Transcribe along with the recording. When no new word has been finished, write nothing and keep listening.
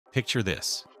Picture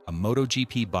this. A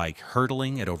MotoGP bike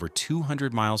hurtling at over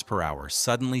 200 miles per hour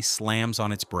suddenly slams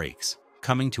on its brakes,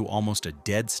 coming to almost a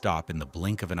dead stop in the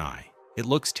blink of an eye. It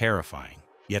looks terrifying,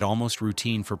 yet almost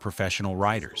routine for professional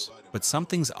riders. But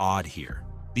something's odd here.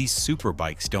 These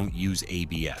superbikes don't use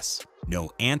ABS.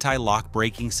 No anti-lock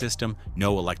braking system,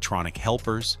 no electronic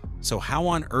helpers. So how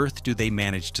on earth do they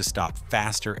manage to stop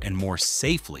faster and more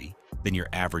safely than your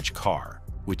average car,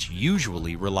 which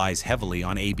usually relies heavily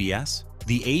on ABS?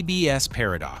 The ABS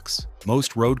paradox.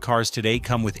 Most road cars today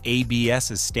come with ABS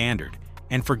as standard,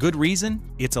 and for good reason,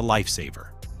 it's a lifesaver.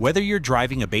 Whether you're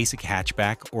driving a basic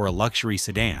hatchback or a luxury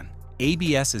sedan,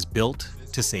 ABS is built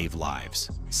to save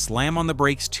lives. Slam on the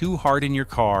brakes too hard in your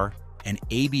car, and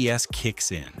ABS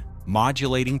kicks in,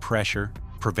 modulating pressure,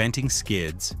 preventing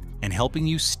skids, and helping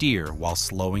you steer while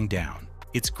slowing down.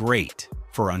 It's great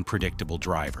for unpredictable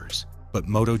drivers. But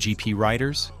MotoGP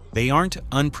riders? They aren't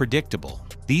unpredictable.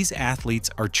 These athletes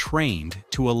are trained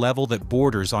to a level that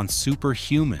borders on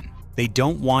superhuman. They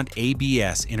don't want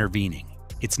ABS intervening.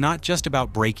 It's not just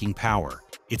about braking power.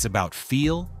 It's about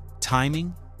feel,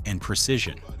 timing, and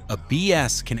precision. A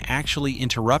BS can actually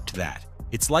interrupt that.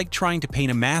 It's like trying to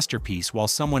paint a masterpiece while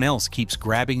someone else keeps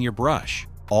grabbing your brush.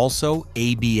 Also,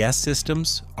 ABS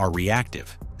systems are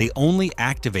reactive. They only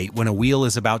activate when a wheel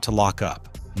is about to lock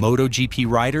up. MotoGP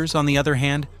riders, on the other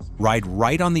hand, ride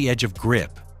right on the edge of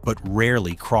grip, but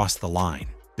rarely cross the line.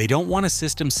 They don't want a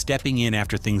system stepping in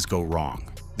after things go wrong.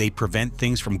 They prevent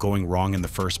things from going wrong in the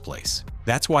first place.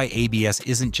 That's why ABS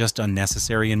isn't just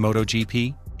unnecessary in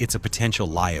MotoGP, it's a potential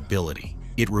liability.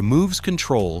 It removes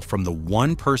control from the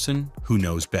one person who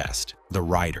knows best, the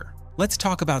rider. Let's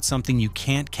talk about something you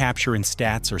can't capture in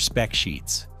stats or spec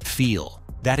sheets: feel.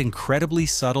 That incredibly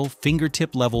subtle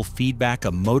fingertip-level feedback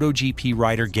a MotoGP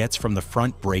rider gets from the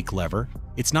front brake lever,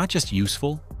 it's not just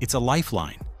useful, it's a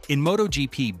lifeline. In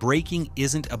MotoGP, braking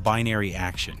isn't a binary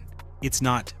action. It's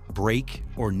not brake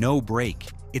or no brake.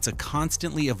 It's a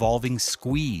constantly evolving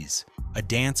squeeze, a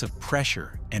dance of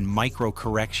pressure and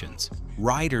micro-corrections.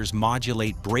 Riders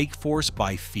modulate brake force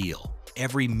by feel.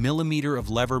 Every millimeter of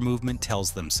lever movement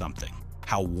tells them something.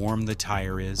 How warm the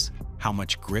tire is, how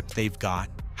much grip they've got,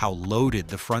 how loaded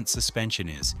the front suspension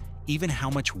is, even how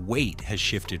much weight has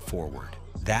shifted forward.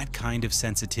 That kind of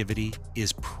sensitivity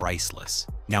is priceless.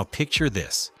 Now picture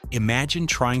this. Imagine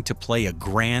trying to play a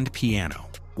grand piano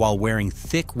while wearing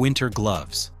thick winter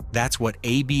gloves. That's what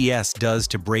ABS does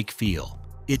to brake feel.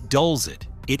 It dulls it.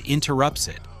 It interrupts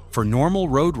it. For normal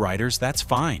road riders, that's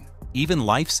fine, even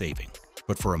life-saving.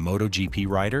 But for a MotoGP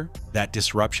rider, that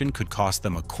disruption could cost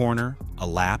them a corner, a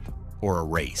lap, or a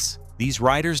race. These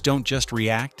riders don't just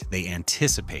react, they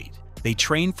anticipate. They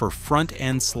train for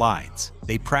front-end slides.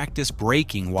 They practice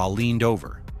braking while leaned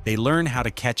over. They learn how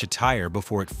to catch a tire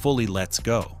before it fully lets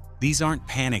go. These aren't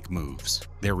panic moves,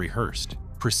 they're rehearsed.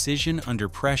 Precision under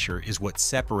pressure is what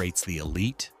separates the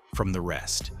elite from the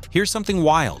rest. Here's something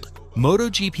wild.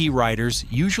 MotoGP riders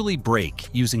usually brake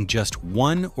using just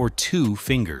 1 or 2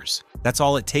 fingers. That's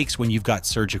all it takes when you've got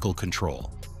surgical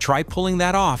control. Try pulling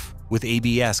that off with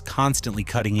ABS constantly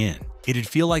cutting in. It'd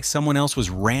feel like someone else was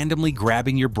randomly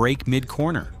grabbing your brake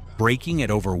mid-corner, braking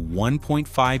at over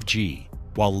 1.5 G,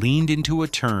 while leaned into a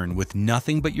turn with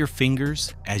nothing but your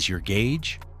fingers as your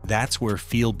gauge. That's where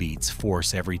feel beats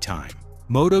force every time.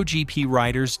 MotoGP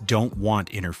riders don't want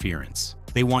interference.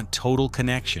 They want total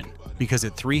connection, because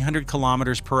at 300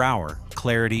 kilometers per hour,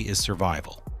 clarity is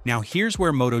survival. Now here's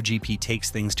where MotoGP takes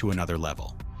things to another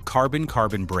level.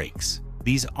 Carbon-carbon brakes.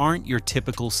 These aren't your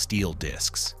typical steel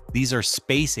discs. These are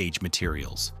space-age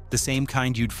materials, the same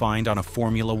kind you'd find on a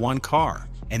Formula One car,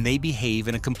 and they behave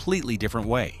in a completely different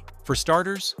way. For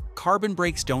starters, carbon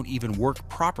brakes don't even work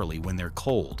properly when they're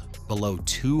cold. Below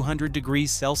 200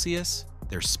 degrees Celsius,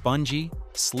 they're spongy,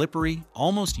 slippery,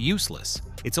 almost useless.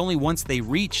 It's only once they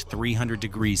reach 300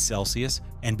 degrees Celsius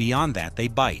and beyond that they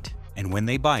bite. And when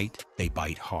they bite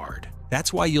hard.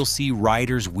 That's why you'll see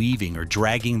riders weaving or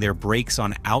dragging their brakes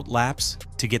on outlaps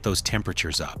to get those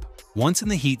temperatures up. Once in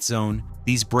the heat zone,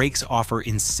 these brakes offer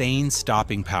insane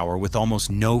stopping power with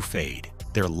almost no fade.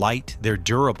 They're light, they're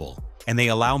durable, and they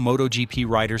allow MotoGP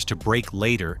riders to brake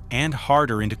later and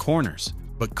harder into corners.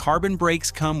 But carbon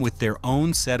brakes come with their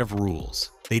own set of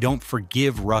rules. They don't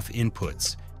forgive rough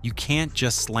inputs. You can't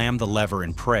just slam the lever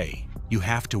and pray. You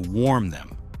have to warm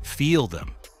them, feel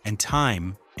them, and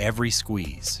time every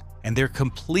squeeze. And they're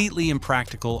completely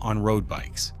impractical on road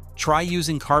bikes. Try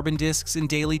using carbon discs in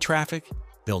daily traffic.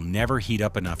 They'll never heat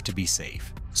up enough to be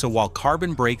safe. So while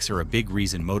carbon brakes are a big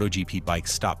reason MotoGP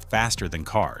bikes stop faster than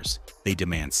cars, they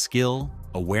demand skill,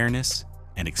 awareness,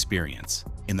 and experience.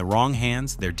 In the wrong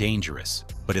hands, they're dangerous,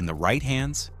 but in the right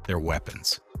hands, they're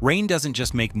weapons. Rain doesn't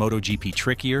just make MotoGP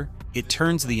trickier, it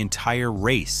turns the entire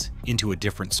race into a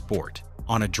different sport.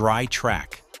 On a dry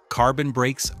track, carbon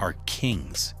brakes are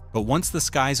kings. But once the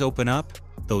skies open up,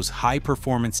 those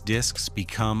high-performance discs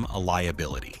become a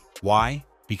liability. Why?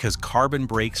 Because carbon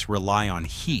brakes rely on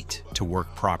heat to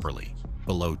work properly.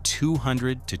 Below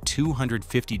 200 to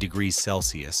 250 degrees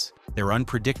Celsius, they're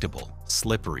unpredictable,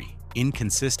 slippery,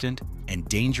 inconsistent, and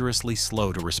dangerously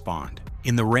slow to respond.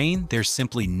 In the rain, there's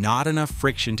simply not enough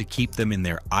friction to keep them in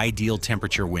their ideal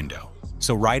temperature window.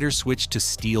 So riders switch to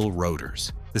steel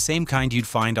rotors, the same kind you'd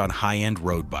find on high-end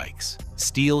road bikes.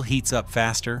 Steel heats up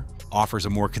faster, offers a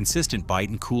more consistent bite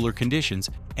in cooler conditions,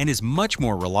 and is much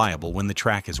more reliable when the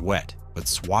track is wet. But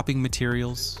swapping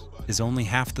materials is only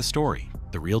half the story.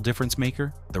 The real difference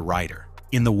maker? The rider.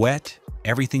 In the wet,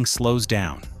 everything slows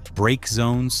down. Brake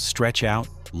zones stretch out,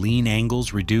 lean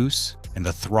angles reduce, and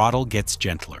the throttle gets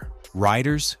gentler.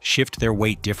 Riders shift their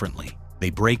weight differently. They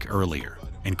brake earlier.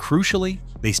 And crucially,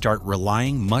 they start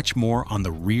relying much more on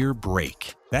the rear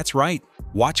brake. That's right,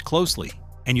 watch closely,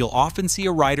 and you'll often see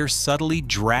a rider subtly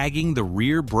dragging the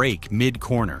rear brake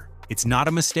mid-corner. It's not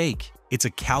a mistake, it's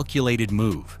a calculated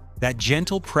move. That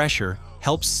gentle pressure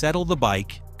helps settle the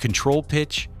bike, control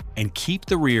pitch, and keep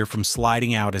the rear from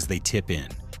sliding out as they tip in.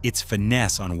 It's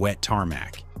finesse on wet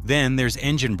tarmac. Then there's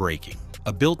engine braking,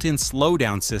 a built-in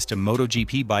slowdown system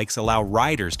MotoGP bikes allow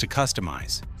riders to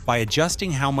customize. By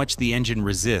adjusting how much the engine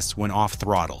resists when off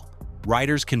throttle,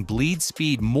 riders can bleed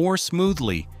speed more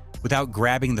smoothly without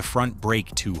grabbing the front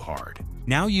brake too hard.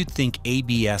 Now you'd think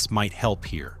ABS might help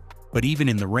here, but even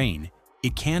in the rain,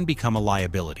 it can become a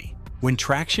liability. When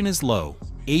traction is low,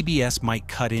 ABS might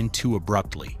cut in too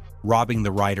abruptly, robbing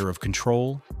the rider of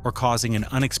control or causing an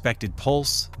unexpected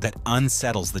pulse that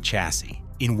unsettles the chassis.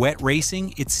 In wet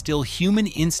racing, it's still human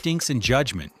instincts and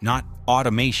judgment, not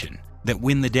automation, that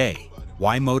win the day.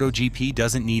 Why MotoGP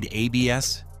doesn't need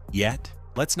ABS yet?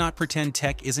 Let's not pretend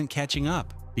tech isn't catching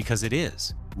up, because it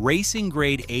is.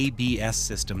 Racing-grade ABS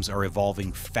systems are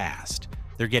evolving fast.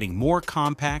 They're getting more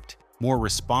compact, more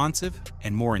responsive,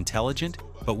 and more intelligent,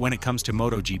 but when it comes to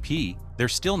MotoGP, they're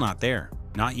still not there.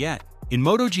 Not yet. In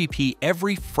MotoGP,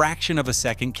 every fraction of a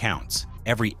second counts.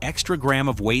 Every extra gram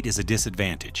of weight is a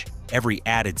disadvantage. Every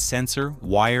added sensor,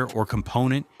 wire, or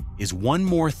component is one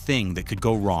more thing that could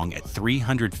go wrong at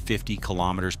 350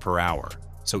 kilometers per hour.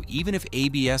 So even if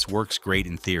ABS works great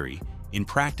in theory, in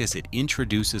practice it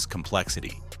introduces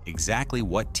complexity, exactly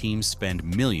what teams spend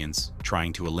millions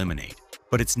trying to eliminate.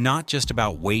 But it's not just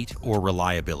about weight or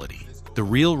reliability. The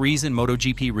real reason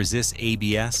MotoGP resists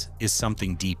ABS is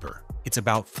something deeper. It's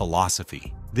about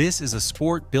philosophy. This is a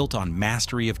sport built on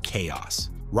mastery of chaos.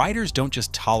 Riders don't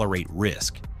just tolerate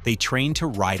risk, they train to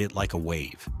ride it like a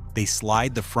wave. They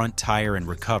slide the front tire and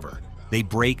recover. They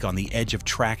brake on the edge of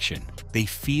traction. They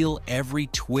feel every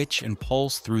twitch and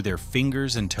pulse through their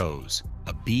fingers and toes.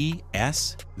 A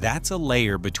BS? That's a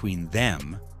layer between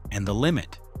them and the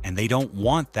limit, and they don't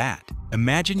want that.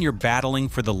 Imagine you're battling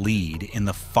for the lead in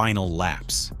the final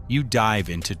laps. You dive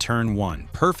into turn 1,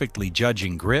 perfectly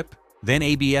judging grip, then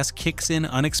ABS kicks in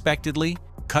unexpectedly,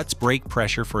 cuts brake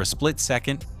pressure for a split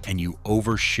second, and you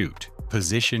overshoot.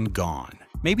 Position gone.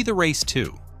 Maybe the race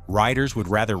too. Riders would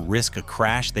rather risk a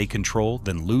crash they control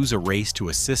than lose a race to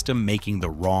a system making the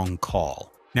wrong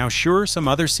call. Now sure, some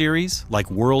other series, like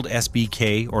World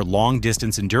SBK or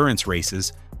long-distance endurance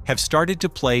races, have started to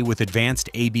play with advanced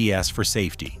ABS for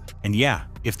safety. And yeah,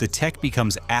 if the tech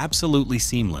becomes absolutely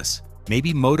seamless,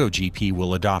 maybe MotoGP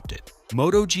will adopt it.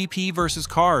 MotoGP versus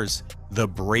cars, the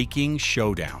braking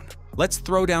showdown. Let's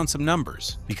throw down some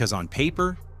numbers, because on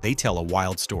paper, they tell a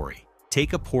wild story.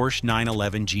 Take a Porsche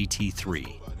 911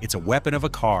 GT3. It's a weapon of a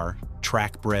car,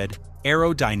 track-bred,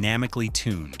 aerodynamically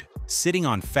tuned, sitting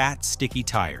on fat, sticky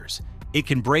tires. It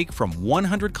can brake from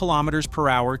 100 kilometers per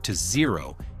hour to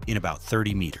 0 in about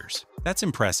 30 meters. That's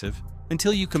impressive,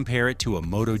 until you compare it to a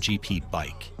MotoGP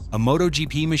bike. A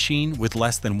MotoGP machine with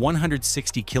less than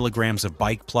 160 kilograms of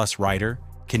bike plus rider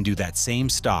can do that same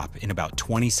stop in about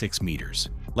 26 meters.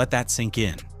 Let that sink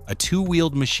in. A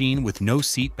two-wheeled machine with no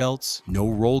seat belts, no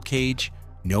roll cage,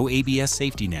 no ABS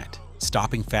safety net,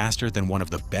 stopping faster than one of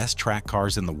the best track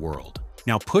cars in the world.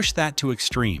 Now push that to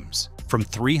extremes. From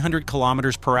 300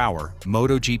 kilometers per hour,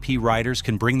 MotoGP riders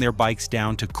can bring their bikes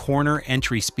down to corner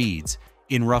entry speeds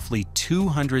in roughly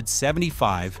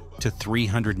 275 to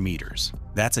 300 meters.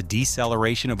 That's a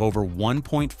deceleration of over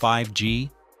 1.5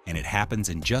 G, and it happens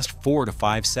in just 4 to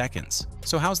 5 seconds.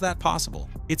 So how's that possible?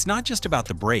 It's not just about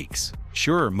the brakes.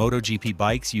 Sure, MotoGP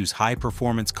bikes use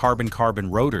high-performance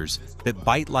carbon-carbon rotors that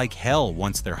bite like hell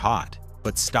once they're hot.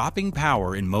 But stopping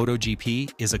power in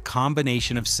MotoGP is a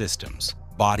combination of systems: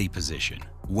 body position,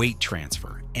 weight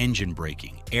transfer, engine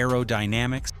braking,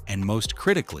 aerodynamics, and most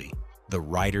critically, the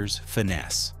rider's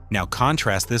finesse. Now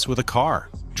contrast this with a car.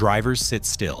 Drivers sit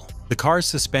still. The car's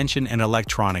suspension and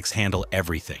electronics handle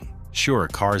everything. Sure,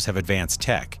 cars have advanced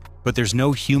tech, but there's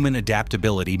no human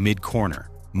adaptability mid-corner.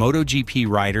 MotoGP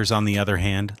riders, on the other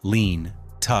hand, lean,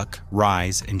 tuck,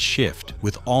 rise, and shift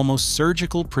with almost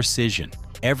surgical precision.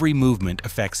 Every movement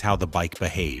affects how the bike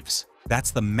behaves.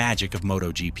 That's the magic of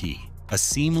MotoGP. A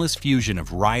seamless fusion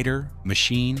of rider,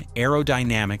 machine,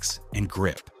 aerodynamics, and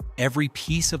grip. Every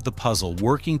piece of the puzzle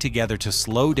working together to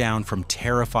slow down from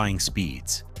terrifying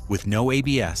speeds. With no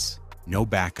ABS, no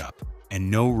backup, and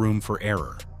no room for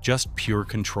error. Just pure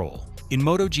control. In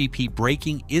MotoGP,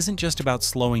 braking isn't just about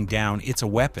slowing down, it's a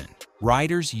weapon.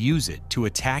 Riders use it to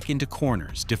attack into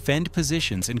corners, defend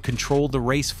positions, and control the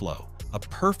race flow. A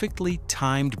perfectly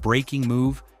timed braking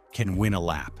move can win a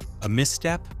lap. A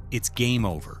misstep, it's game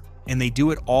over. And they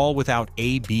do it all without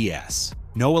ABS.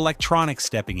 No electronics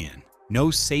stepping in, no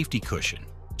safety cushion,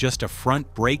 just a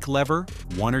front brake lever,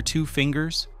 1 or 2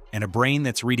 fingers, and a brain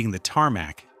that's reading the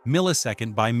tarmac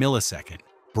millisecond by millisecond.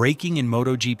 Braking in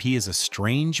MotoGP is a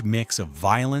strange mix of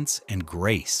violence and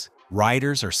grace.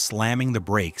 Riders are slamming the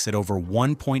brakes at over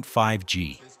 1.5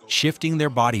 G, shifting their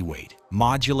body weight,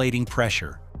 modulating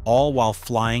pressure, all while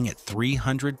flying at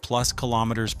 300+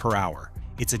 kilometers per hour.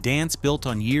 It's a dance built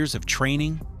on years of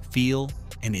training, feel,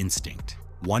 and instinct.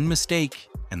 One mistake,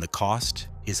 and the cost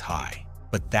is high.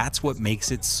 But that's what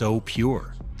makes it so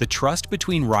pure. The trust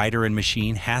between rider and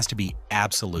machine has to be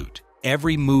absolute.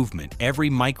 Every movement, every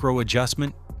micro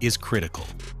adjustment is critical.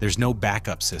 There's no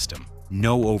backup system,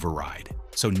 no override.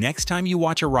 So next time you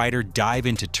watch a rider dive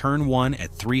into turn 1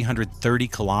 at 330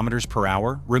 kilometers per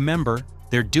hour, remember,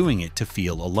 they're doing it to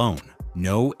feel alone.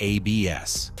 No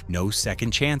ABS, no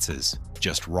second chances,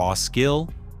 just raw skill,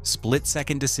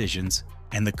 split-second decisions,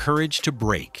 and the courage to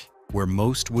brake where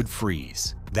most would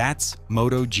freeze. That's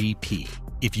MotoGP.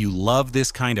 If you love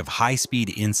this kind of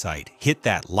high-speed insight, hit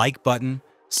that like button,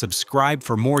 subscribe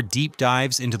for more deep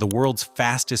dives into the world's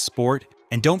fastest sport,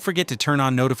 and don't forget to turn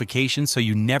on notifications so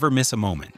you never miss a moment.